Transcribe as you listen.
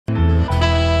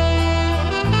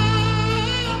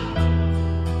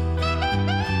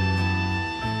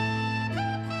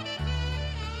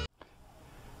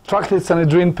Tractate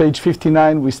Sanhedrin, page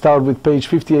 59. We start with page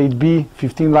 58b,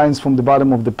 15 lines from the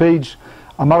bottom of the page.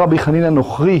 אמר רבי חנינא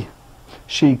נוכרי,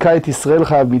 שהיכה את ישראל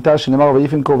חייב מיתה, שנאמר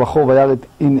ויפן כה וכה וירא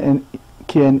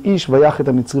כי אין איש ויך את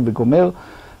המצרי בגומר.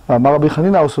 ואמר רבי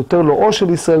חנינא, הוא סותר לו עול של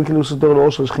ישראל כאילו הוא סותר לו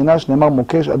עול של שכינה, שנאמר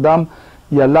מוקש אדם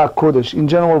ילה קודש. In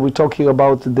general, we talk here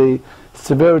about the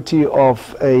severity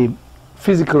of a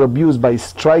physical abuse by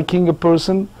striking a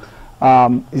person.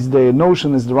 Is the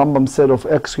notion, as the Rambam said, of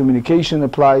excommunication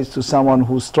applies to someone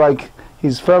who strike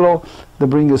his fellow. They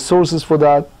bring the sources for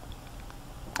that.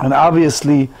 And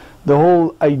obviously, the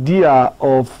whole idea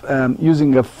of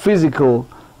using a physical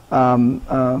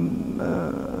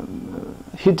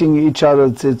hitting each other,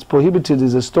 it's prohibited,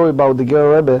 is a story about the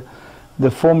Gemarrah Rebbe,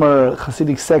 the former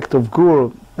Hasidic sect of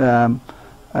Gur.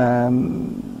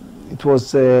 It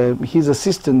was his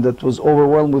assistant that was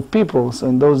overwhelmed with people, so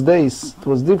in those days it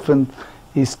was different.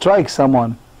 He strikes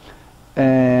someone,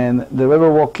 and the Rebbe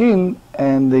walked in,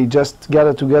 and they just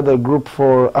gathered together a group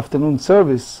for afternoon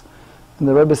service. And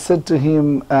the Rebbe said to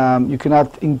him, you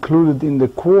cannot include it in the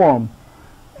quorum.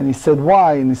 And he said,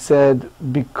 why? And he said,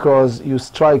 because you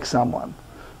strike someone.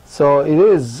 So it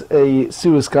is a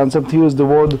serious concept. Here is the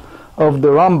word of the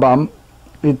Rambam.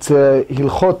 It's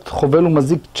Hilchot Chovel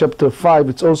Umazik, chapter 5.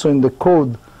 It's also in the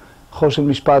code, Choshen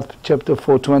Mishpat, chapter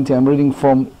 420. I'm reading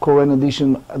from Korean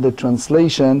edition, the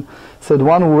translation. Said,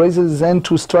 one who raises his hand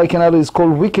to strike another is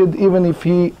called wicked, even if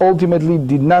he ultimately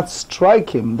did not strike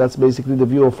him. That's basically the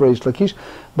view of Reish Lakish.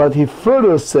 But he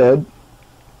further said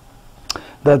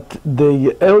that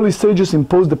the early sages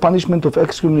imposed the punishment of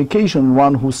excommunication on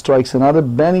one who strikes another,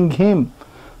 banning him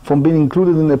from being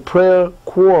included in a prayer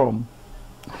quorum.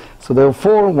 So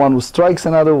therefore, one who strikes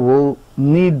another will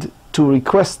need to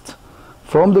request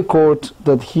from the court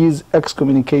that his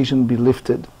excommunication be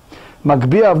lifted.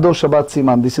 Magbiya avdo Shabbat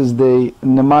siman. This is the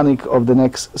mnemonic of the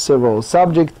next several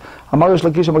subject. אמר יש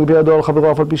לקיש המגביה ידו על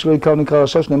חברו אף על פי שלא יקרא נקרא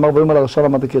רשע, שנאמר ויאמר לרשע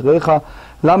למה תכה רעך,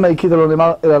 למה הכית לא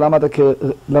נאמר אלא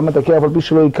למה תכה אף על פי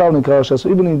שלא יקרא נקרא רשע. So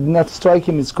even if he did not strike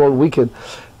him, it's called wicked.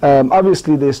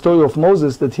 Obviously the story of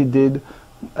Moses that he did,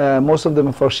 most of the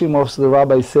Mefarshim, most of the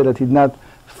rabbis say that he did not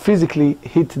physically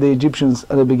hit the Egyptians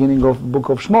at the beginning of the book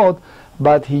of Shemot,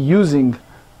 but he using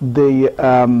the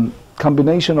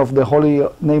combination of the holy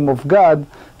name of God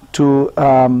to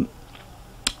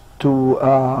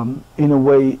in a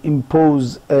way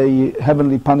impose a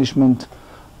heavenly punishment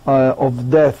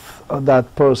of death of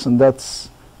that person.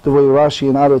 That's the way Rashi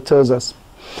and other tells us.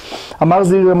 אמר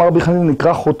זיר אמר רבי חנינא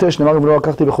נקרא חוטא, שנאמר ולא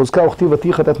לקחתי בחוזקה וכתיב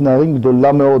ותהי חטאת נערים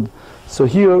גדולה מאוד. So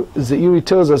here Zeiri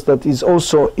tells us that he's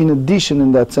also, in addition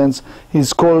in that sense,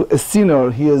 he's called a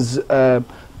sinner. He is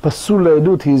pasul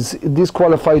le'edut. He's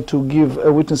disqualified to give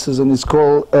witnesses, and is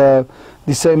called the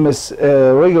same as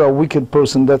a regular wicked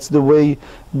person. That's the way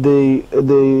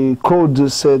the code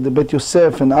said, the Bet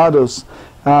Yosef and others.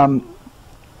 And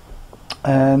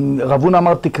רבונה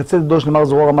אמר תקצץ ידו, שנאמר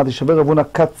זרוע רמה תשבר, רבונה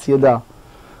קץ ידה.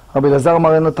 רבי אלעזר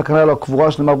אמר אין לה תקנה לו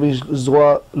הקבורה, שנאמר ואיש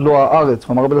זרוע לא הארץ.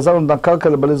 ואמר רבי אלעזר נתן קרקע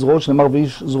לבעלי זרועות, שנאמר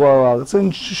ואיש זרוע הארץ.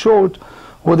 In short,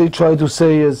 what they try to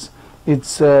say is,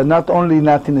 it's not only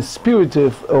not in the spirit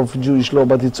of Jewish law,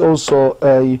 but it's also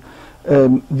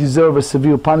deserve a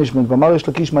severe punishment. ואמר יש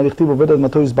לקיש מה לכתיב עובד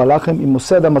אדמתו יסבע לכם, אם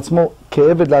עושה אדם עצמו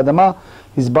כעבד לאדמה,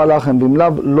 יסבע לכם, ואם לאו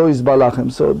לא יסבע לכם.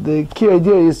 So the key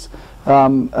idea is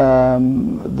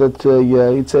that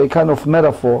it's a kind of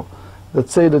metaphor that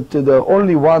say that the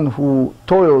only one who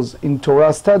toils in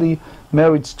Torah study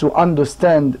merits to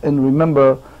understand and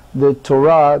remember the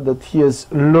Torah that he has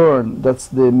learned. That's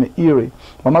the Meiri.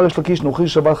 ואמר יש לקיש נוכרי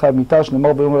שבת חייב מיתה,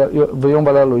 שנאמר ויום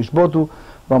ולילה לא ישבותו,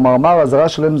 ואמר אמר הזרע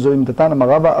שלהם זוהי מיתתן, אמר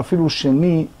רבא אפילו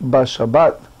שני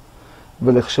בשבת,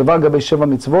 ולחשבה גבי 7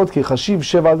 מצוות, כי חשיב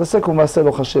 7 אל תעשה ומעשה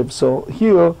לא חשב. So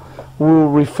here we'll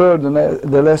refer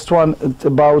the last one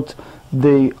about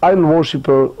the idol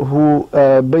worshipper who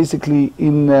basically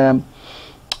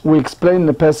we explained in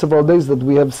the past several days that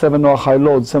we have 7 Noachide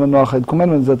laws, 7 Noachide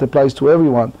commandments that applies to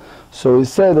everyone. So he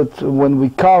said that when we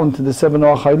count the 7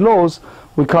 Noachide laws,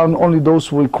 we count only those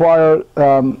who require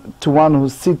to one who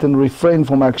sit and refrain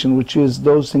from action, which is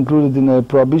those included in a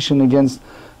prohibition against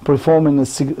performing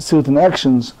certain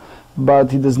actions,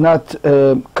 but he does not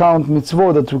count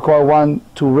mitzvot that require one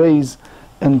to raise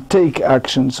and take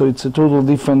action. So it's a total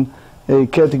different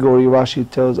category, Rashi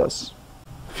tells us.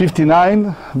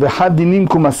 59, v'had dinim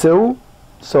kumaseu.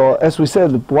 So as we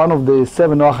said, one of the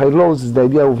 7 Noachide laws is the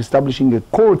idea of establishing a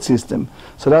court system.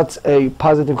 So that's a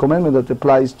positive commandment that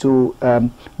applies to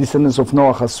descendants of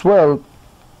Noach as well.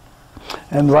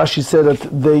 And Rashi said that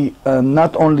they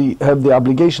not only have the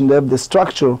obligation, they have the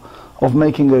structure of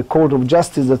making a court of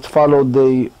justice that follow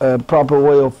the proper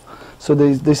way of So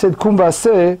they said, Kum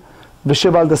v'aseh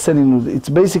v'sheva al taseh. It's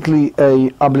basically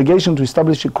a obligation to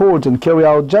establish a court and carry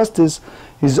out justice,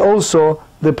 is also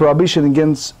the prohibition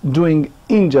against doing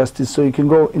injustice, so you can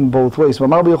go in both ways.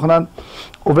 ואמר רבי יוחנן,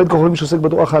 עובד כחולים שעוסק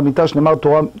בתורה אחרי המיטה, שנאמר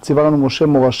תורה ציווה לנו משה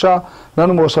מורשה,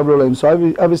 לנו מורשה ולא להם. So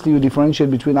obviously you differentiate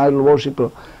between idol worship.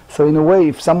 So in a way,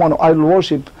 if someone idol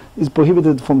worship is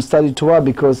prohibited from study Torah,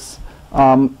 because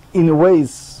in a way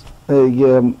it's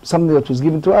something that was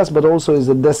given to us, but also is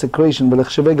a desecration.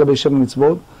 ולחשבי גבי שם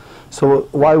מצוות. So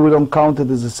why we don't count it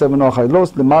as a 7 noachide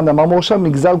laws? למען אמר מורשה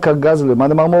מגזל כגזל,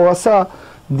 למען אמר מורשה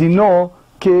דינו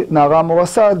כנערה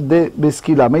מורסה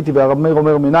בסקילה. מייתי והרב מאיר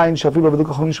אומר מניין שאפילו עובד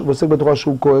כחולים ועוסק בתורה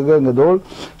שהוא כהן גדול,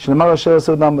 שנאמר אשר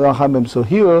עשה אותם לחיים בהם. So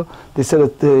here they said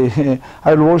that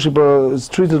idol worshiper is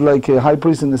treated like a high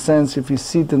priest in the sense if he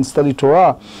sit and study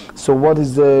Torah. So what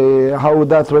is how would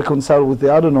that reconcile with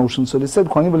the other notion? So they said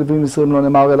כהנים ולוויים ישראל לא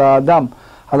נאמר אלא האדם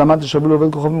הלמד שאפילו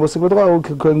עובד כחולים ועוסק בתורה הוא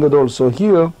כהן גדול. So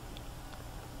here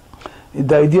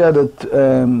the idea that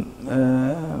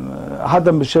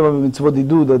Hadam b'sheva b'mitzvot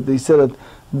didu, that they said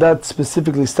that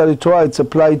specifically study Torah, it's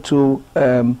applied to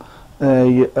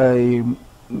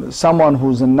someone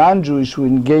who's a non-Jewish who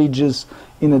engages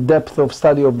in a depth of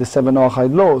study of the 7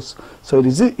 noachide laws. So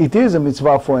it is a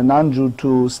mitzvah for a non-Jew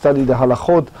to study the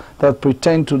halachot that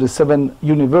pertain to the 7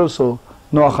 universal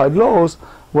noachide laws.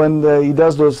 When he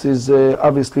does those,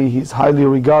 obviously he's highly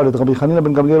regarded. Rabbi Chanina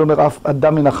ben Gamliel omer af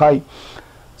adam min achai.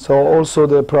 So also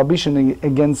the prohibition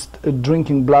against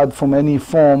drinking blood from any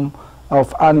form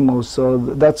of animals. So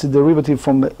that's a derivative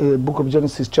from the book of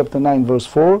Genesis chapter 9 verse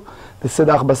 4. They said,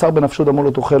 "Ach basar benafsho damo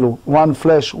lo tochelu." One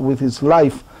flesh with its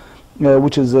life,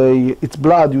 which is its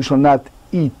blood, you shall not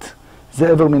eat.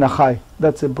 Ze'ever min achai.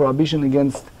 That's a prohibition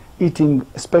against eating,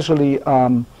 especially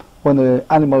when the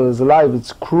animal is alive.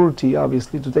 It's cruelty,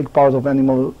 obviously, to take part of a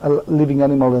living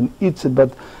animal and eat it,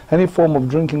 but any form of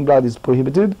drinking blood is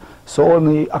prohibited. So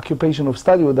only occupation of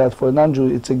study with that for a non-Jew,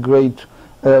 it's a great,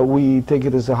 we take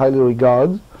it as a highly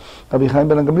regard. Rabbi Chaim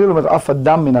ben Gamliel omer af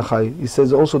adam min achai. He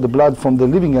says also the blood from the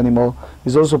living animal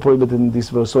is also prohibited in this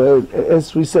verse. So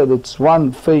as we said, it's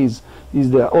one phase is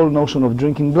the old notion of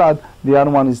drinking blood, the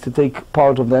other one is to take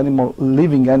part of the animal,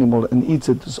 living animal, and eat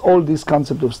it. So all this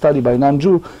concept of study by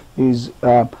non-Jew is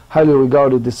highly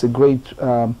regarded as a great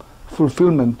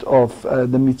fulfillment of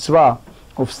the mitzvah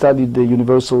of study the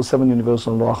 7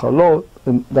 universal law,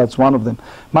 and that's one of them.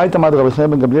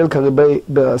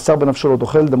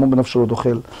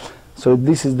 So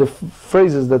this is the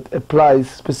phrases that applies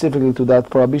specifically to that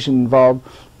prohibition involved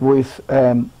with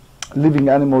living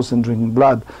animals and drinking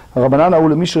blood.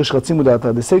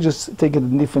 The sages take a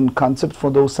different concept for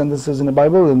those sentences in the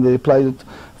Bible, and they apply it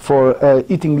for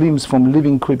eating limbs from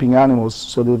living creeping animals.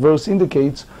 So the verse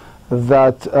indicates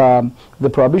that the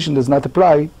prohibition does not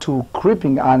apply to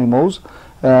creeping animals,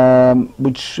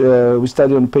 which we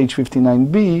study on page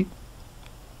 59b,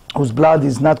 whose blood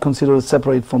is not considered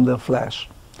separate from their flesh.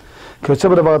 כיוצא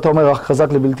בדבר אתה אומר, רק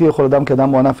חזק לבלתי יכול אדם כאדם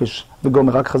הוא הנפש,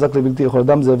 וגומר, רק חזק לבלתי יכול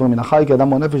אדם זה עבר מן החי, כי אדם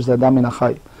הוא הנפש זה אדם מן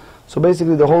החי. So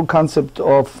basically the whole concept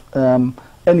of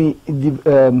any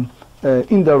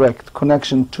indirect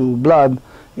connection to blood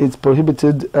is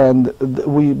prohibited, and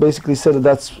we basically said that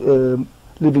that's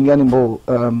living animal,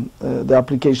 the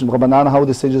application of Rabbanan, how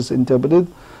the sages interpreted.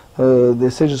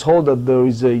 The sages hold that there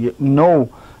is no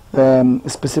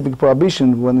specific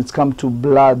prohibition when it's come to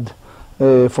blood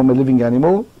from a living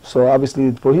animal. So obviously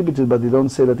it's prohibited, but they don't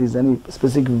say that there's any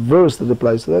specific verse that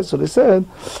applies to that. So they said,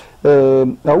 so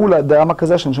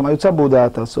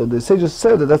the sages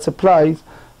said that that's applies,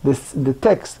 the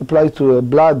text applies to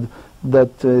blood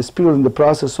that is spilled in the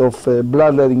process of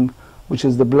bloodletting, which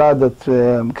is the blood that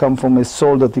comes from a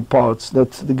soul that departs.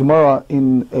 That's the Gemara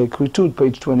in Kritut,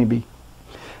 page 20b.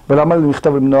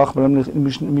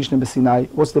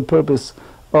 What's the purpose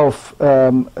of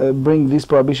bring this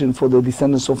prohibition for the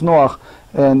descendants of Noach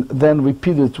and then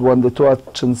repeat it when the Torah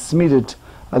transmitted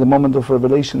at the moment of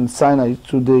revelation in Sinai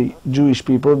to the Jewish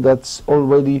people? That's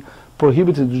already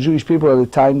prohibited to Jewish people at the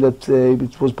time that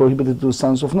it was prohibited to the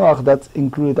sons of Noach. That's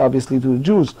included obviously to the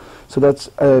Jews. So that's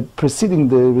preceding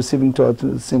the receiving Torah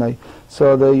to Sinai.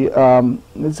 So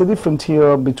it's a difference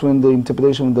here between the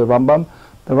interpretation of the Rambam.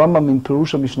 The Rambam in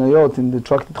Perusha Mishnayot in the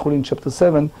Tractate Chulin chapter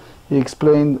 7, he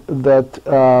explained that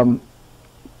the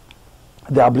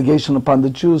obligation upon the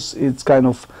Jews, it's kind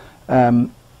of a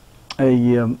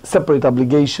separate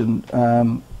obligation,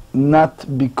 not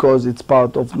because it's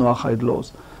part of Noachide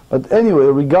laws. But anyway,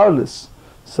 regardless,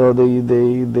 so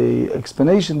the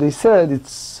explanation, they said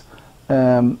it's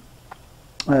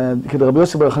כדרבי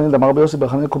יוסי בר חנינא, אמר רבי יוסי בר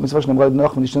חנינא כל מצווה שנאמרה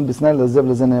לנוח ונשנית בסיני לעזב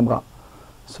לזה נאמרה.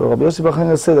 So Rabbi Yossi Bar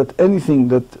Chanina said that anything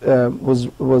that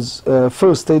was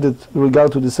first stated in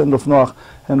regard to the descent of Noach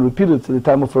and repeated at the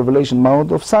time of revelation,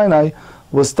 Mount of Sinai,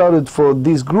 was started for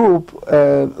this group,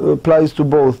 applies to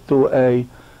both, to a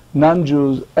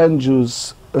non-Jews and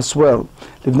Jews as well.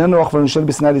 לבני נוח ונשאל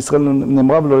בסיני לישראל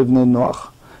נאמרה ולא לבני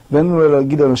נוח. ואין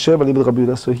להגיד על אשר ועל רבי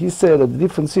יהודה. So he said that the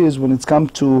difference is when it's come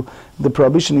to the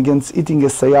prohibition against eating a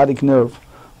sciatic nerve,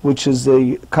 which is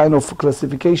a kind of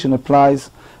classification applies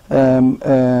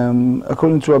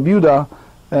according to Rabbi Yehuda,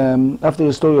 after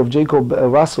the story of Jacob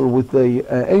wrestled with the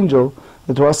angel,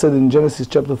 the Torah said in Genesis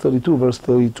chapter 32, verse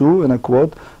 32, and I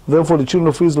quote, "Therefore the children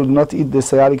of Israel do not eat the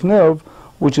sciatic nerve,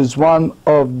 which is one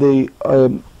of the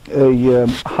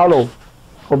hollow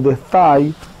of the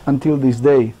thigh until this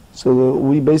day." So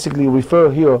we basically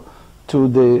refer here to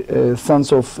the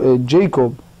sons of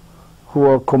Jacob, who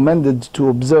are commanded to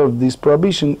observe this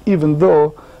prohibition, even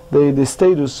though the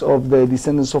status of the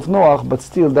descendants of Noah, but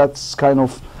still that's kind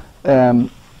of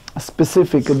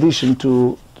specific addition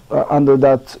to under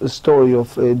that story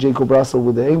of Jacob wrestled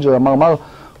with the angel. אמר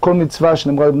כל מצווה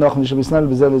שנאמרה לבני נוח ונשאר בסיני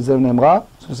ובזה לזה נאמרה.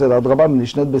 So אדרבה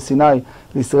נשנית בסיני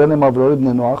לישראל נאמרה ולא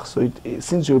לבני נוח. So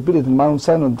since you repeat it in Mount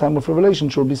Sinai at the time of revelation,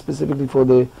 it should be specifically for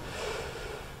the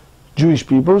Jewish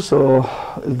people. So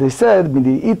they said,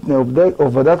 מדאיתנה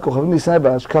עובדת כוכבים מסיני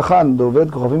והשכחן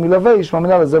דעובד כוכבים מלווה, יש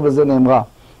מאמינה לזה וזה נאמרה.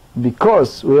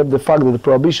 Because we have the fact that the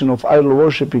prohibition of idol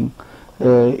worshipping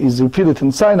is repeated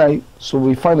in Sinai, so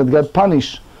we find that God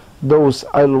punished those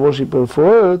idol worshippers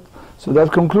for it. So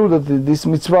that concluded that this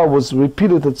mitzvah was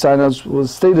repeated at Sinai,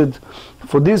 was stated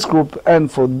for this group and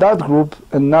for that group,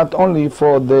 and not only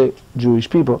for the Jewish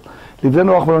people. לבני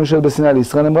נוח ולא נשאל בסיני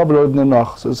לישראל נאמרה ולא לבני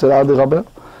נוח. So it said Adi Rabbe,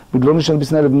 ולא נשאל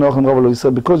בסיני לבני נוח נאמרה ולא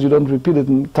לישראל. Because you don't repeat it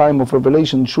in time of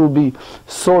revelation, it should be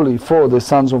solely for the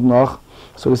sons of Noach.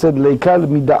 So he said, "Leikal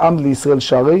mida'am liYisrael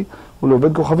sharei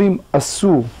uloved kochavim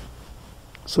asur."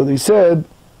 So they said,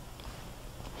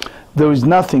 there is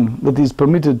nothing that is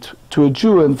permitted to a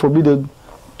Jew and forbidden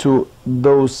to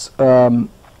those idol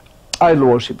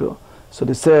worshippers. So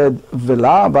they said,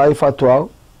 "Vela va'ifat toar."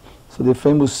 So the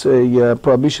famous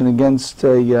prohibition against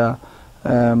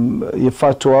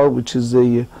yefat toar, which is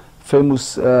a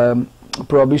famous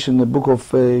prohibition in the book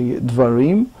of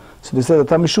Dvarim. So they said,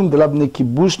 "Atam mishum delav bnei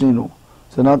kibush ninu."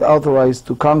 So not authorized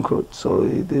to conquer. So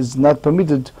it is not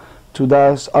permitted to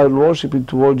thus idol worshiping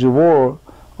towards a war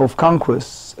of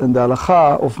conquest, and the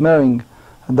halacha of marrying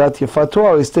that yefat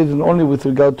toar is stated only with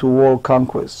regard to war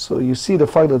conquest. So you see the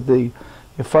fact that the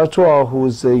yefat toar, who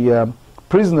is a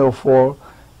prisoner of war,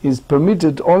 is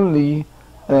permitted only,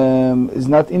 is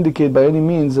not indicated by any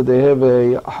means that they have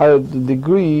a higher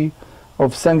degree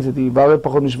of sanctity. It's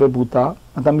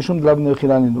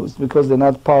because they're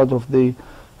not part of the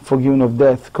forgiven of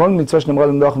death. So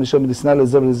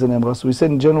we said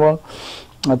in general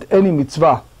that any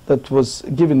mitzvah that was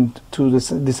given to the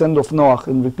descendant of Noach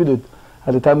and repeated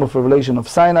at the time of revelation of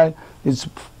Sinai is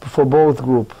for both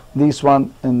group, this one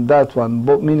and that one,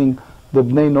 both meaning the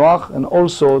Bnei Noach and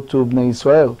also to Bnei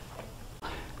Israel.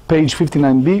 Page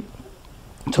 59b.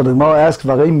 So the Gemara asks,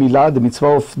 Varei Milah, the mitzvah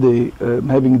of the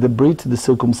having the brit, the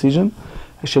circumcision.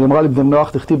 They said the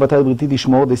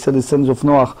descendants of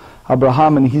Noach,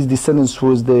 Abraham and his descendants,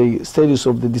 who is the status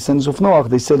of the descendants of Noach,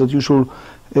 they said that you should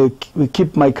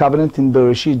keep my covenant in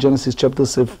Bereshit, Genesis chapter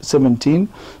 17.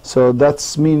 So that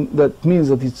means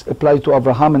that it's applied to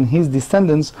Abraham and his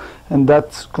descendants, and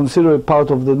that's considered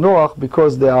part of the Noach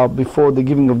because they are before the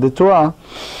giving of the Torah.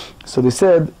 So they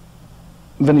said,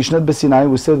 Venishnet Besinai,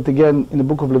 we said it again in the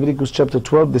book of Leviticus chapter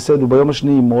 12, they said, Ubayom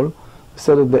Hashni Imol,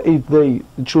 said that the 8th day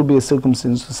it should be a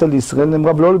circumcision. So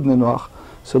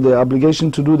the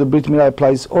obligation to do the Brit Milah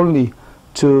applies only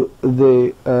to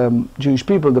the Jewish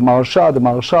people, the Marshal,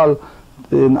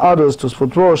 and others,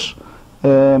 Tosfot Rosh,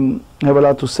 have a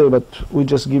lot to say, but we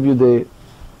just give you the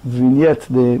vignette,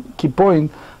 the key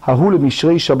point.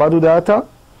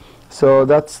 So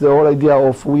that's the whole idea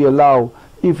of we allow,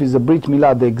 if it's a Brit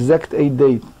Milah, the exact 8th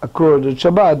date occurred at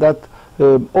Shabbat, that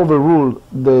overrule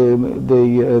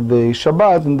the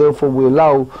Shabbat, and therefore we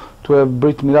allow to have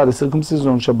Brit Milah, the circumcision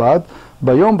on Shabbat,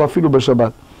 ביום ואפילו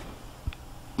בשבת.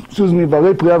 סוז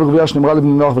מברי פריאה ורבייה שנאמרה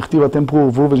לבני נוח וכתיב אתם פרו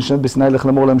ורבו ונשנית בסיני לך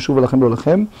לאמור להם שוב ולכם לא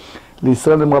לכם.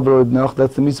 לישראל נאמרה ולא לבני נוח,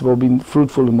 that's the mitzvah of being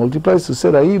fruitful and multiply. So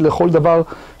said, ההיא לכל דבר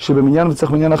שבמניין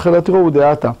וצריך מניין אחר להתירו הוא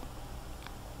דעתה.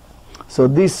 So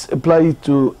this applies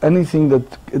to anything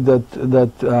that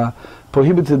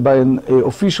prohibited by an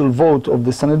official vote of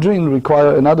the Sanhedrin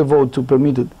require another vote to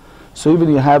permit it. So even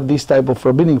you have this type of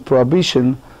rabbinic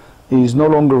prohibition is no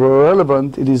longer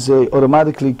relevant, it is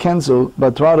automatically cancelled,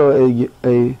 but rather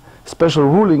a special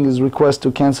ruling is requested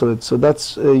to cancel it. So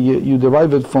that's you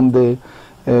derive it from the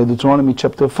Deuteronomy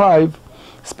chapter 5,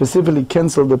 specifically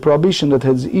canceled the prohibition that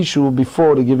had issued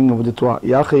before the giving of the Torah.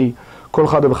 יחי כל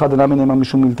אחד ואחד אינה מנאמה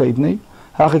משום מילתא יתני,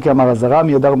 הכי כאמר הזרע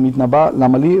מידר מתנבא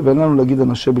למה לי ואין לנו להגיד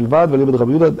הנשה בלבד וליבד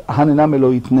רבי יהודה הנאמה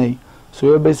לא יתני. So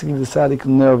you're basically the sciatic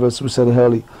nerve as we said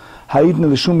earlier. היתנה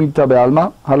לשום מילתא בעלמא,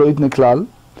 הלא יתנה כלל.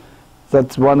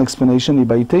 That's one explanation.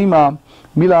 איבאיתימה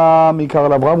מילה מעיקר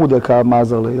על אברהם ודקה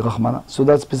מעזר לרחמנה. So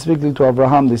that's specifically to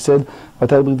Abraham. They said,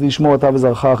 ותהי ברית לשמור אתה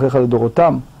וזרעך אחריך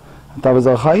לדורותם. אתה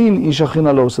וזרעך אין איש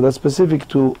אחינה לו. So that's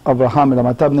specific to Abraham. אלא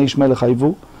מתה בני ישמעאל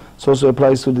לחייבו. It also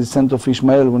applies to the descent of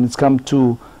Ishmael when it's come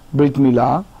to Brit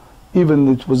Milah. Even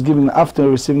it was given after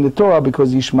receiving the Torah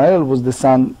because Ishmael was the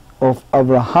son of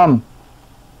Abraham.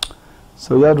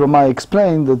 So Yad Ramai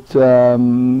explained that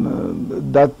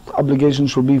that obligation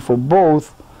should be for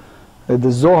both. The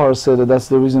Zohar said that that's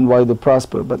the reason why they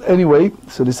prosper. But anyway,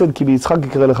 so they said, Ki biyitzchak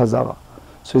yikra lechazara.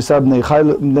 So he said, Bnei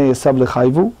Esav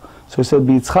lechayvu. So he said,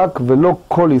 biyitzchak velo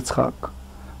kol yitzchak.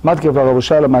 Matkev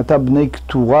l'arabosha lamata bnei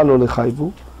k'tura lo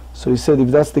lechayvu. So he said, if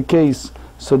that's the case,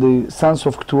 so the sons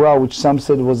of K'tura, which some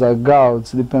said was Agar,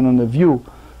 it's depending on the view,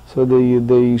 so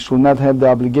they should not have the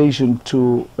obligation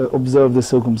to observe the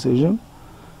circumcision.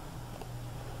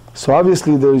 So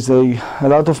obviously there is a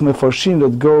lot of mefarshim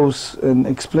that goes and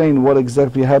explain what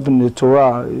exactly happened in the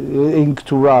Torah, in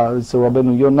K'tura. It's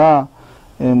Rabbeinu Yonah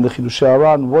and the Chidushei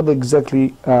Aran, what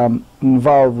exactly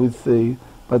involved with the,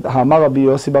 but Ha'amar Rabbi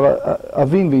Yossi bar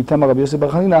Avin v'Itamar Rabbi Yossi bar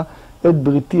Chanina et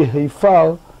briti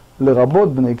heifar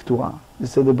lerabot bnei K'tura. They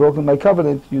said they broken my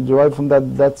covenant. You derive from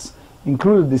that that's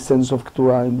included the sense of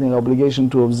K'tura and the obligation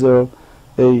to observe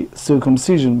a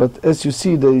circumcision. But as you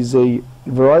see, there is a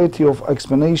variety of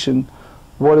explanation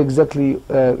what exactly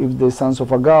if the sons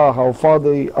of Agar, how far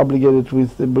they obligated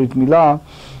with the Brit Milah,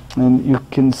 and you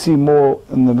can see more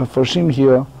in the Mefarshim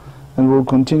here, and we'll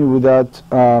continue with that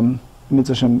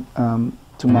Mitzvah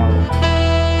tomorrow.